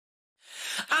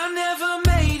never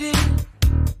made it,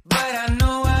 but I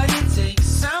know what it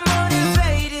takes. I'm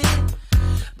motivated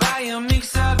by a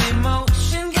mix of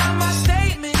emotion. Got my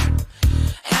statement,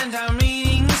 and I'm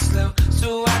reading it slow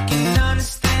so I can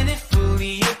understand it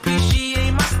fully.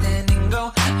 Appreciate my standing,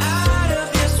 go out of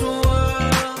this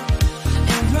world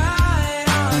and right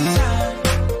on time.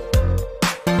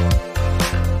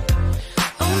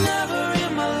 Oh, never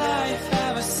in my life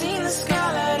have I seen the sky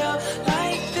light up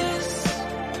like this.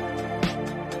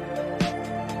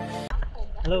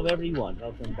 Hello everyone!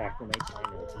 Welcome back to my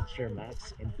channel, Teacher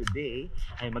Max. And today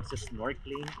ay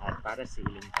magsa-snorkeling at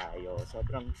parasailing tayo.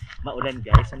 Sobrang maulan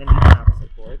guys. So nandito na ako sa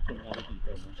port. Kung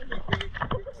nakikita mo.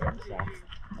 Ayan siya.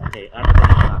 Okay, ano ba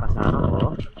yung mga kasama ko?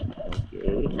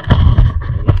 Okay.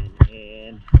 Ayan.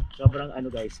 And sobrang ano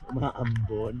guys,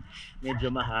 umaambon. Medyo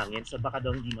mahangin. So baka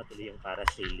daw hindi matuloy yung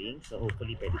parasailing. So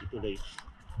hopefully pwede ituloy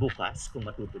bukas kung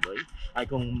matutuloy. Ay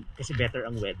kung kasi better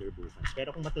ang weather bukas.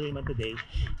 Pero kung matuloy man today,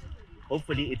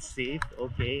 hopefully it's safe,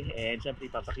 okay? And syempre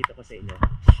ipapakita ko sa inyo.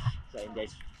 So and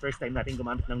guys, first time natin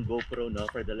gumamit ng GoPro no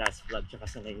for the last vlog tsaka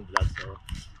sa ngayong vlog. So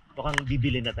mukhang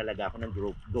bibili na talaga ako ng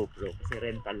GoPro kasi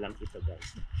rental lang ito guys.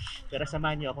 Pero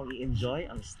samahan niyo akong i-enjoy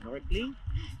ang snorkeling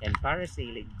and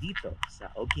parasailing dito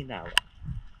sa Okinawa.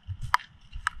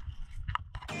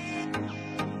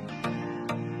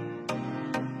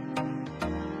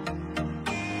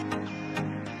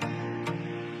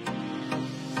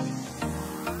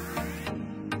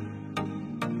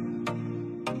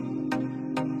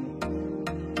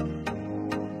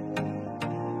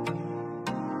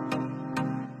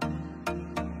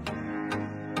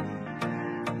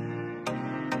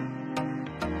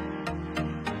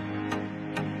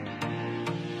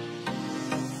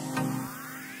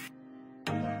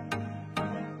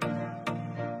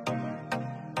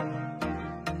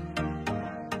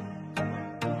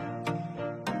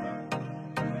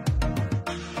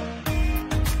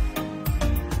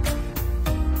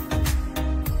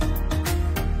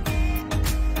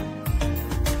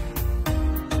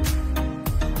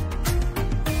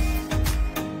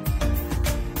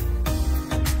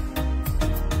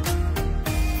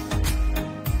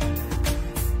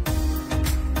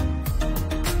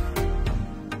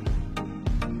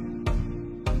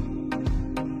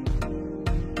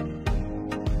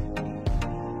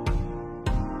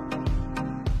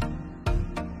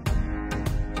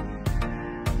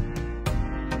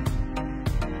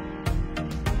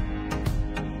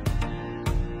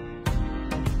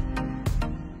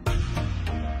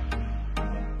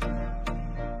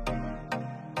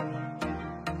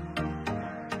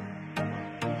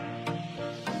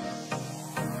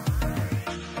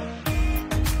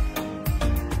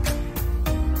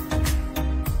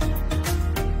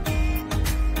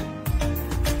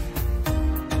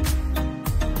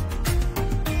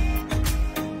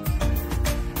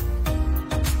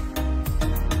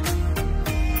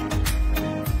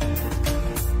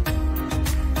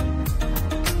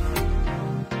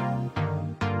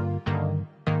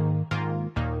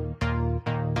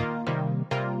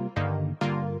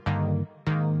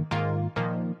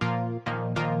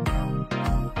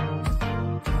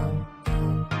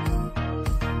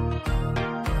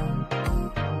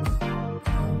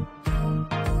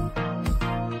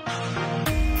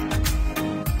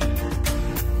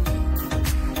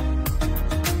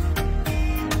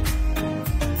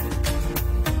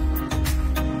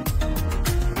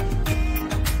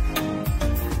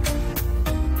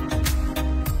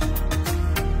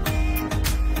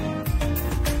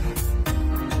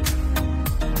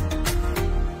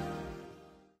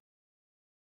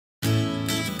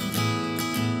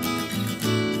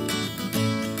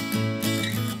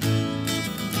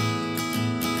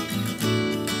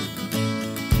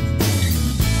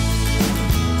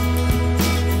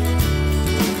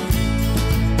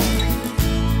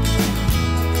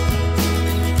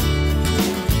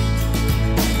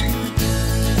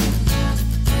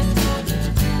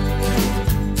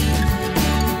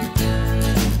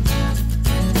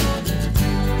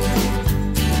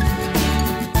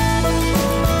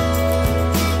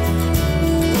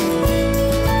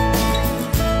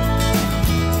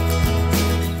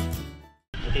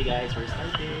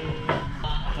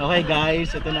 Okay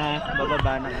guys, ito na,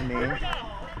 bababa na kami.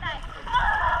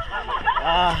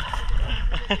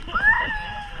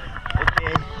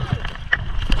 Okay.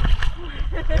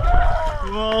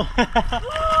 Wow.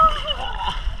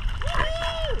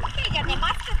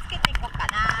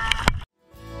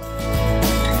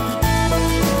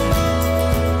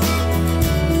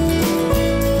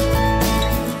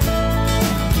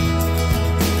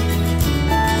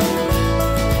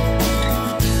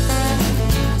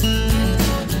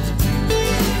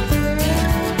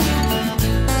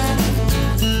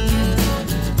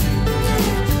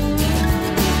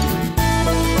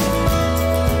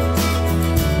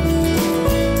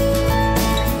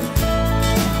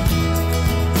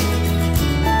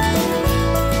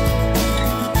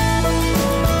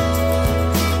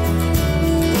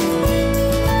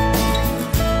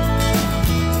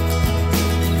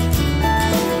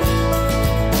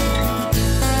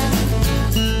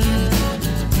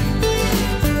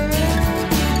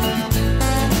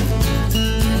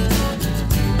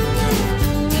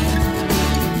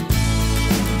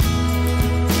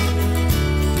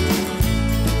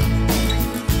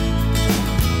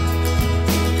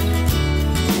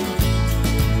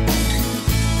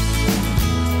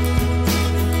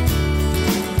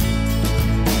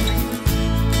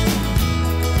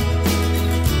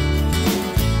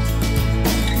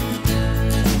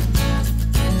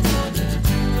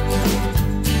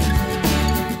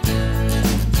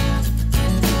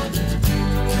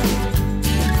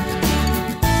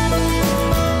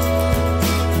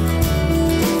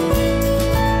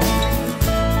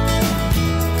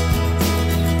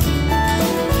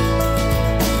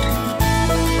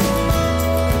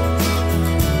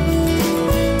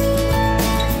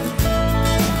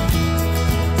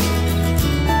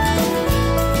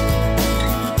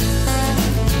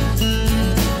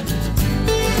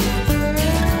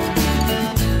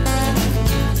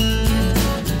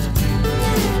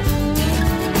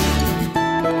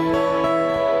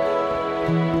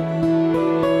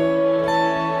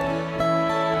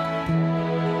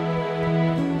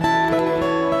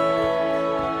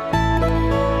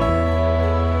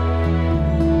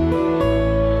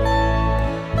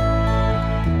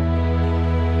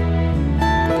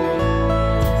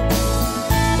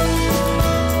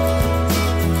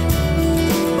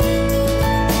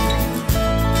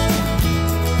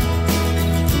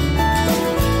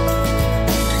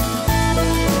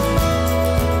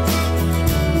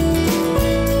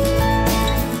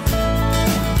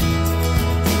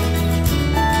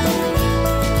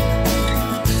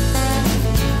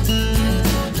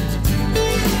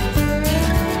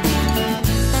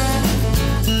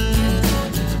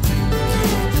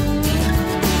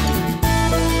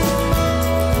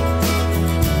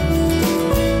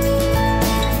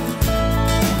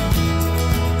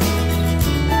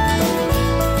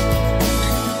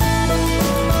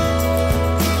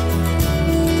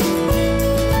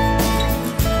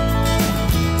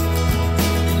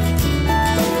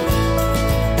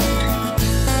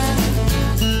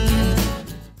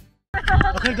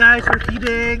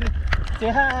 Say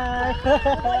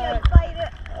hi!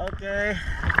 Okay.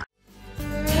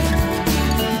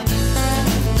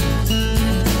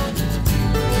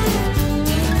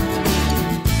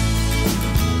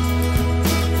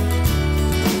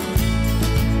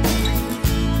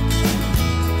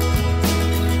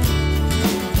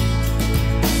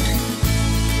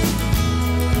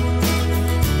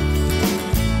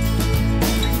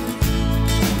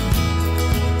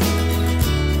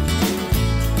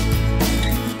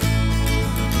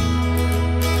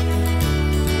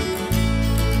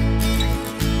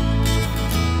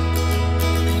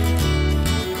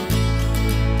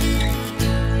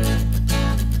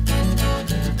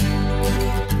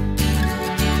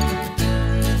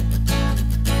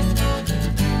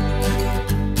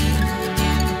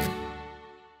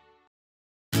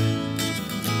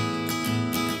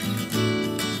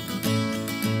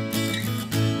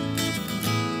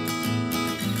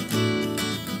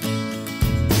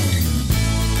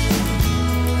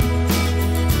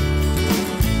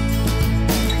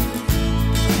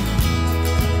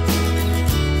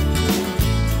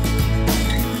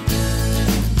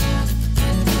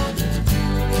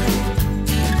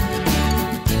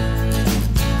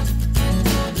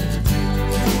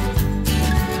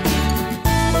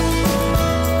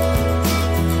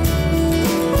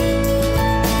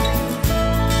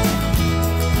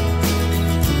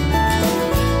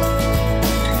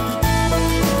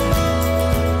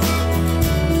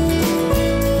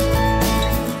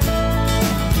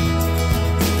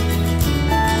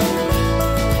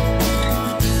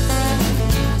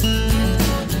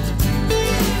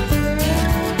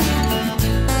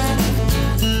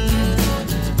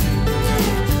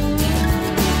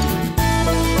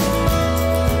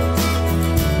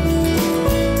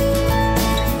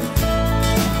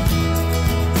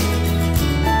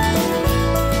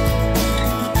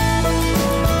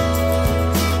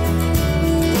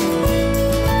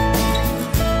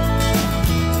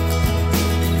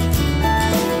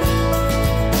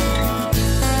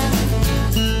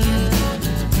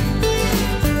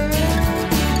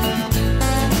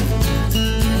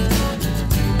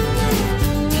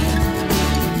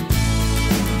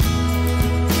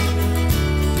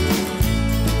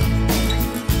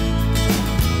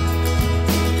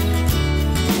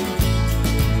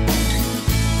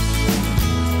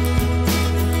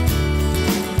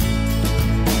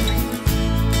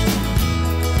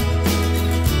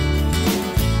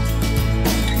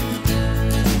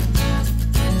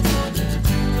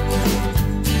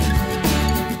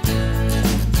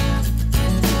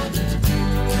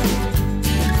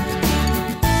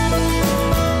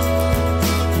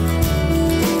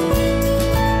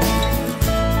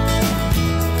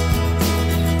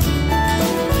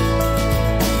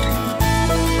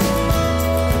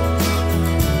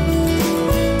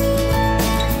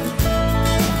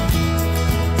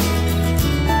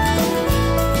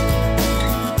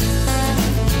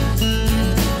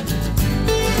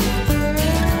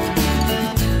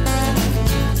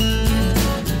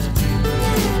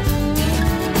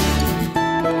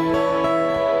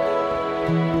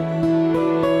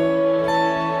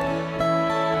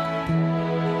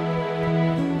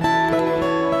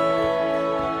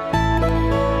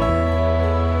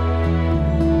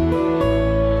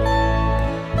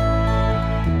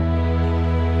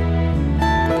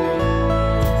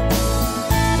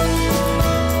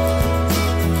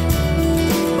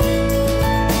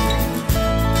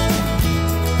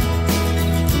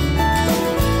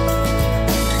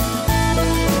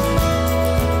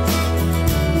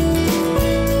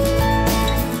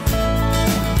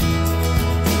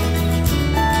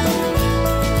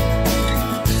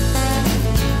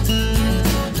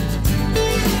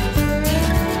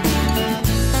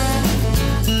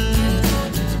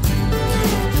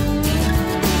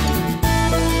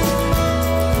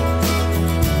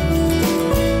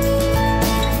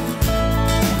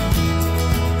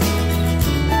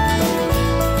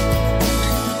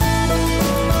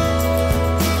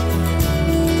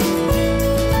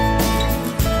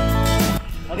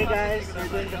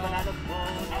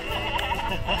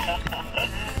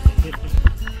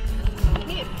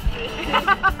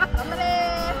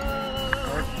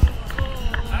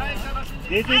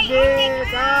 This is it!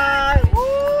 Hi! Woo!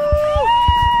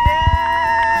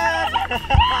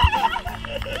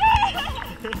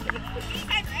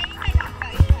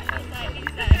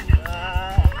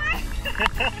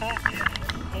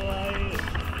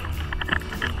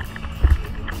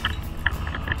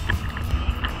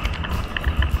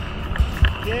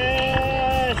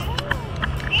 Yes!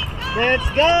 Let's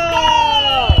go!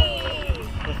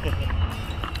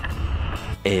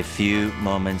 A few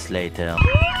moments later.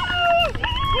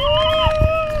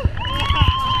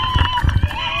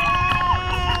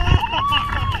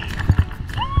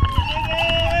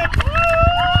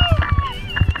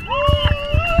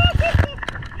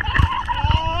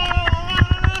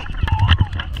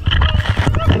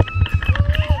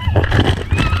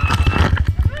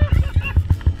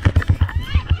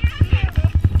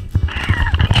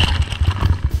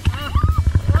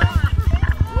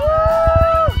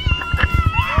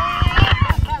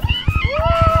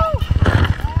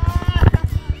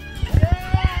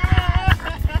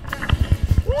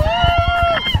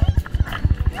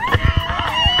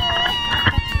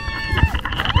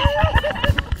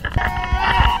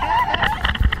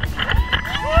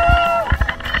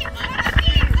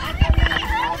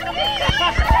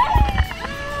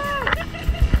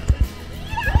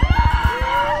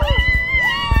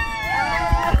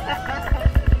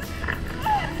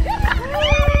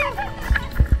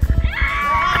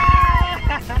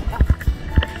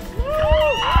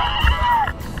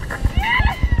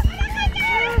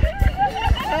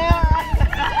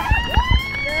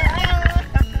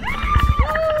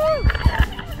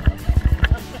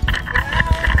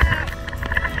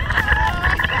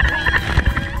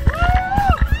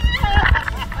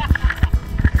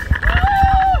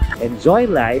 enjoy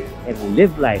life, and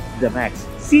live life to the max.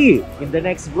 See you in the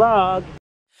next vlog!